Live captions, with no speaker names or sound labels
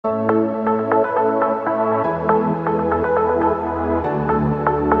Always alone.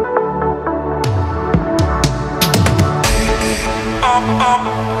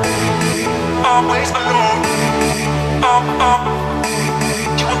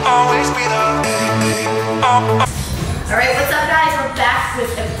 You will always be there. Alright, what's up guys? We're back with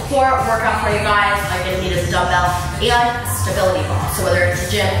a core workout for you guys. I'm going to need a dumbbell and stability ball. So whether it's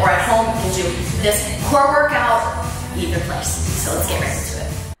a gym or at home, you can do this core workout either place. So let's get right into it.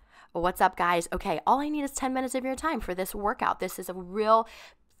 What's up guys? Okay, all I need is 10 minutes of your time for this workout. This is a real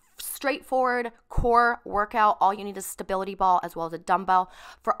straightforward core workout. All you need is a stability ball as well as a dumbbell.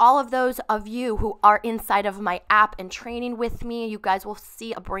 For all of those of you who are inside of my app and training with me, you guys will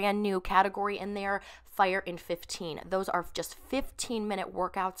see a brand new category in there, Fire in 15. Those are just 15-minute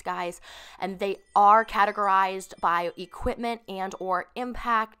workouts, guys, and they are categorized by equipment and or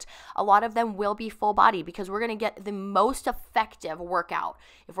impact. A lot of them will be full body because we're going to get the most effective workout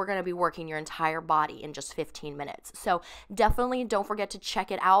if we're going to be working your entire body in just 15 minutes. So definitely don't forget to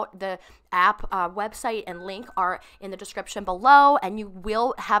check it out. The app website and link are in the description below, and you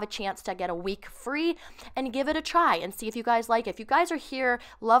will have a chance to get a week free and give it a try and see if you guys like it. If you guys are here,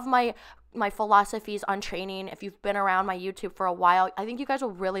 love my philosophies on training, if you've been around my YouTube for a while, I think you guys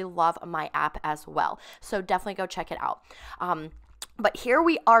will really love my app as well. So definitely go check it out. But here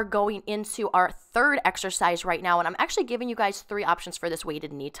we are going into our third exercise right now, and I'm actually giving you guys 3 options for this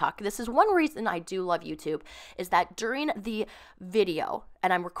weighted knee tuck. This is one reason I do love YouTube, is that during the video,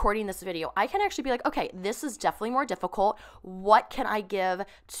 and I'm recording this video, I can actually be like, okay, this is definitely more difficult. What can I give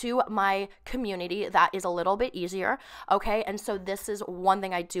to my community that is a little bit easier? Okay, and so this is one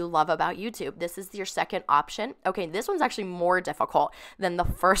thing I do love about YouTube. This is your second option. Okay, this one's actually more difficult than the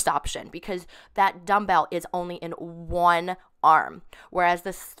first option because that dumbbell is only in one arm, whereas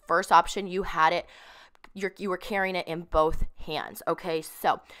this first option, you had it, you were carrying it in both hands. Okay,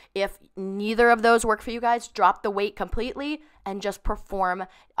 so if neither of those work for you guys, drop the weight completely and just perform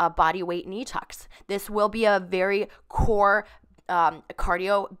body weight knee tucks. This will be a very core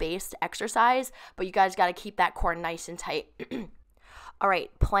cardio based exercise, but you guys got to keep that core nice and tight. All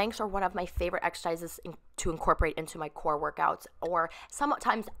right, planks are one of my favorite exercises to incorporate into my core workouts, or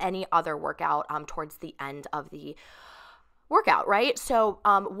sometimes any other workout towards the end of the workout, right? So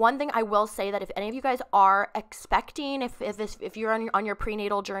one thing I will say, that if any of you guys are expecting, if you're on your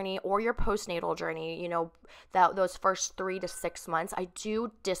prenatal journey or your postnatal journey, you know, those first 3 to 6 months, I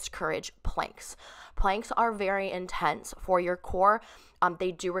do discourage planks. Planks are very intense for your core.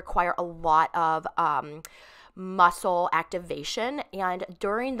 They do require a lot of muscle activation, and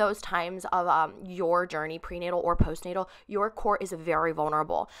during those times of your journey, prenatal or postnatal, your core is very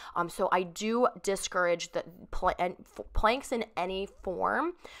vulnerable. So I do discourage the planks in any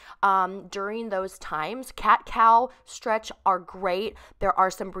form during those times. Cat-cow stretch are great. There are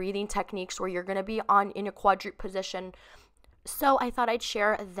some breathing techniques where you're going to be in a quadruped position. So I thought I'd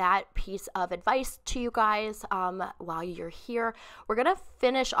share that piece of advice to you guys while you're here. We're going to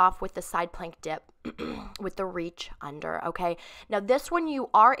finish off with the side plank dip with the reach under, okay? Now this one you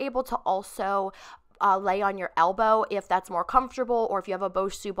are able to also lay on your elbow if that's more comfortable, or if you have a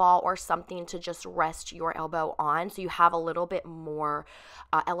Bossert ball or something to just rest your elbow on, so you have a little bit more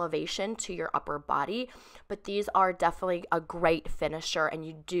elevation to your upper body. But these are definitely a great finisher, and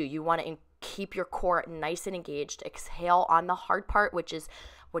you want to keep your core nice and engaged. Exhale on the hard part, which is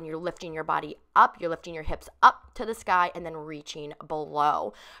when you're lifting your body up, you're lifting your hips up to the sky and then reaching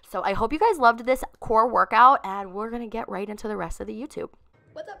below. So I hope you guys loved this core workout, and we're going to get right into the rest of the YouTube.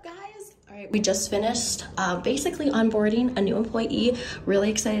 What's up, guys? All right, we just finished basically onboarding a new employee. Really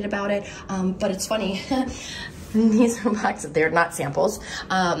excited about it, but it's funny. These are boxes. They're not samples.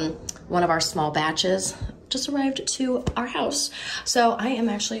 One of our small batches just arrived to our house. So I am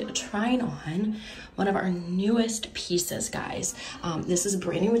actually trying on one of our newest pieces, guys. This is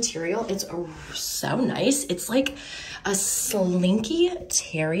brand new material. It's so nice. It's like a slinky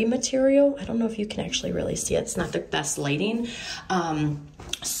terry material. I don't know if you can actually really see it. It's not the best lighting.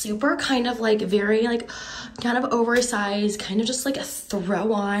 Super kind of like very like kind of oversized, kind of just like a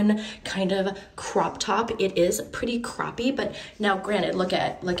throw on kind of crop top. It is pretty croppy, but now granted, look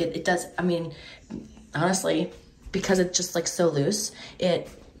at it does, I mean, honestly, because it's just like so loose, it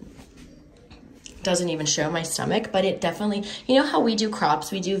doesn't even show my stomach, but it definitely, you know how we do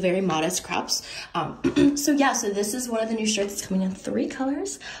crops, we do very modest crops. So yeah, so this is one of the new shirts. It's coming in 3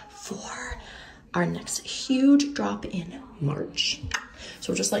 colors for our next huge drop in March.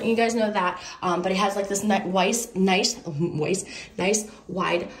 So we're just letting you guys know that, but it has like this nice wide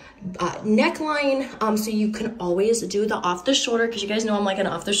neckline, so you can always do the off the shoulder, because you guys know I'm like an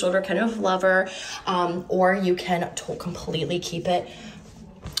off the shoulder kind of lover, or you can completely keep it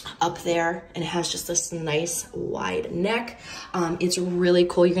up there, and it has just this nice wide neck. It's really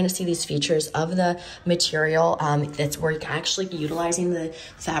cool. You're gonna see these features of the material. That's where you're actually utilizing the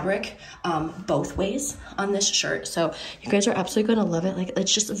fabric both ways on this shirt. So you guys are absolutely gonna love it. Like,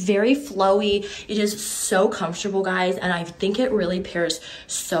 it's just very flowy. It is so comfortable, guys, and I think it really pairs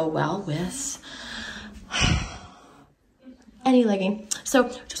so well with any legging. So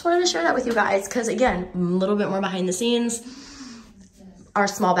just wanted to share that with you guys, because again, a little bit more behind the scenes. Our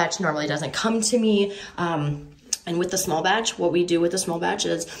small batch normally doesn't come to me. And with the small batch, what we do with the small batch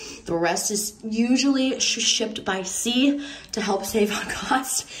is the rest is usually shipped by sea to help save on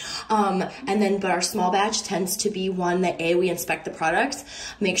cost. But our small batch tends to be one that we inspect the products,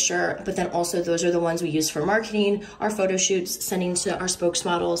 make sure, but then also those are the ones we use for marketing, our photo shoots, sending to our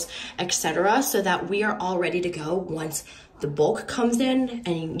spokesmodels, etc., so that we are all ready to go once the bulk comes in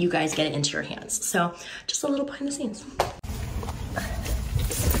and you guys get it into your hands. So just a little behind the scenes.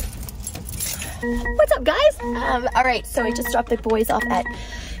 What's up, guys? All right, so I just dropped the boys off at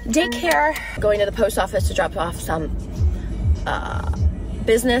daycare, going to the post office to drop off some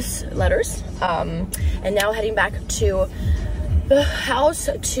business letters, and now heading back to the house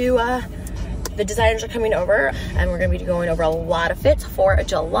to the designers are coming over, and we're gonna be going over a lot of fits for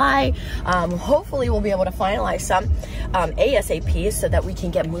July. Hopefully we'll be able to finalize some ASAP so that we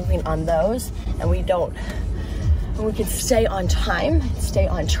can get moving on those, and we can stay on time, stay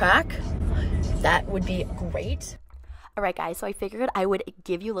on track. That would be great. All right, guys, so I figured I would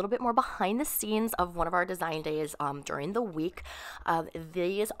give you a little bit more behind the scenes of one of our design days during the week.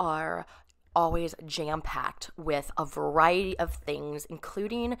 These are always jam-packed with a variety of things,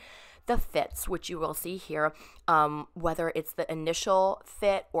 including the fits, which you will see here, whether it's the initial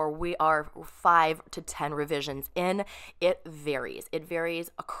fit or we are 5 to 10 revisions in. It varies. It varies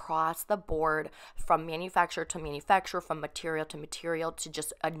across the board, from manufacturer to manufacturer, from material to material, to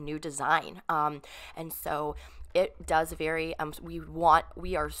just a new design. And so it does vary.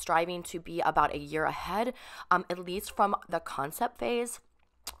 We are striving to be about a year ahead, at least from the concept phase.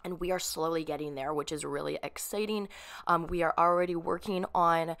 And we are slowly getting there, which is really exciting. We are already working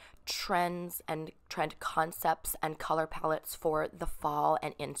on trends and trend concepts and color palettes for the fall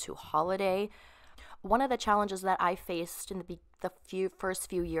and into holiday. One of the challenges that I faced in the first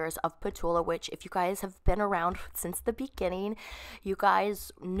few years of Petula, which if you guys have been around since the beginning, you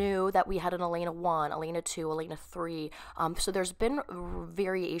guys knew that we had an Elena 1, Elena 2, Elena 3. So there's been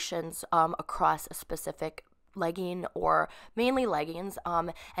variations across a specific legging, or mainly leggings,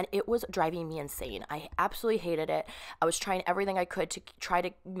 and it was driving me insane. I absolutely hated it. I was trying everything I could to try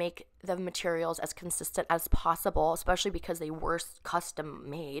to make the materials as consistent as possible, especially because they were custom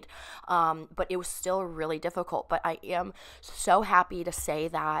made, but it was still really difficult. But I am so happy to say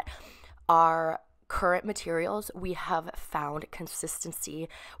that our current materials, we have found consistency.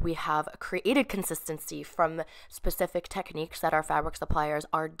 We have created consistency from specific techniques that our fabric suppliers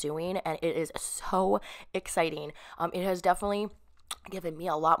are doing, and it is so exciting. It has definitely given me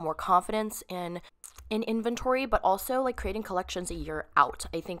a lot more confidence in inventory, but also like creating collections a year out.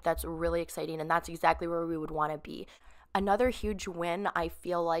 I think that's really exciting, and that's exactly where we would want to be. Another huge win, I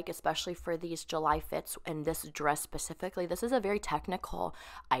feel like, especially for these July fits and this dress specifically, this is a very technical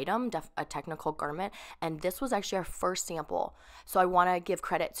item, a technical garment, and this was actually our first sample. So I want to give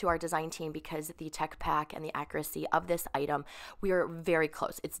credit to our design team, because the tech pack and the accuracy of this item, we are very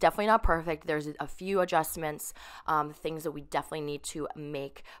close. It's definitely not perfect. There's a few adjustments, things that we definitely need to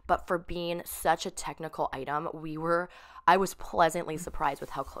make, but for being such a technical item, I was pleasantly surprised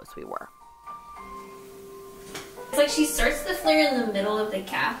with how close we were. It's like she starts the flare in the middle of the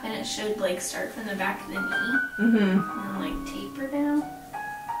calf, and it should like start from the back of the knee, and like taper down.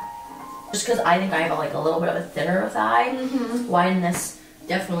 Just because I think I have like a little bit of a thinner thigh, widen this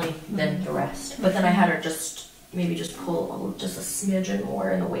definitely than the rest. But then I had her maybe just pull just a smidgen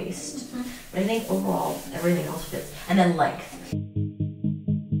more in the waist. But I think overall everything else fits. And then length.